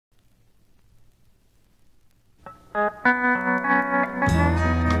Right,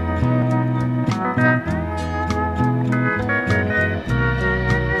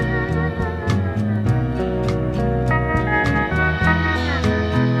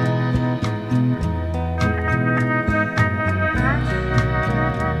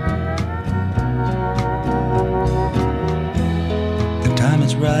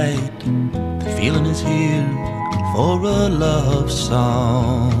 the feeling is here for a love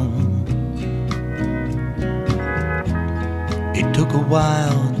song. It took a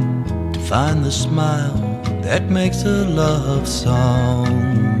while to find the smile that makes a love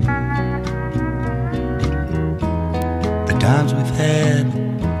song. The times we've had,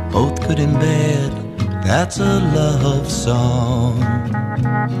 both good and bad, that's a love song.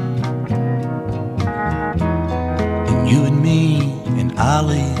 And you and me and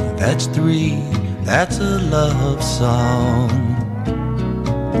Ollie, that's three, that's a love song.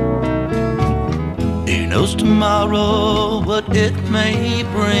 Who knows tomorrow what it may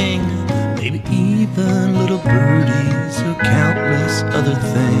bring? Maybe even little birdies or countless other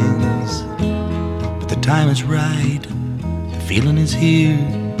things. But the time is right, the feeling is here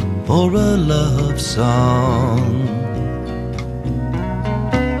for a love song.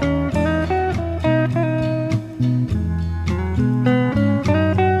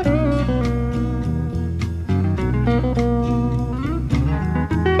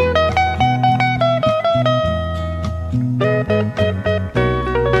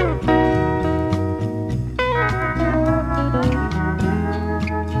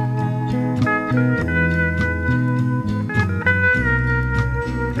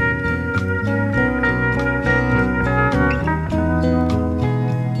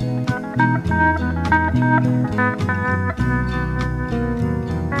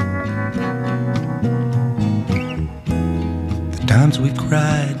 Times we've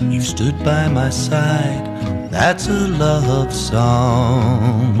cried, you've stood by my side, that's a love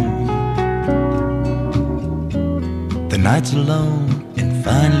song. The nights alone and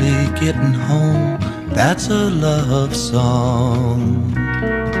finally getting home, that's a love song.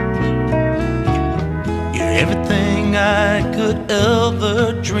 You're everything I could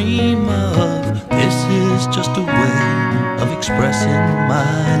ever dream of. This is just a way of expressing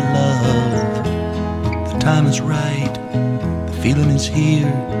my love. The time is right, feeling is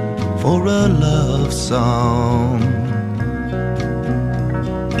here for a love song.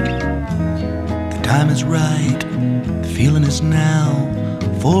 The time is right, the feeling is now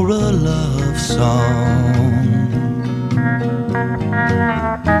for a love song.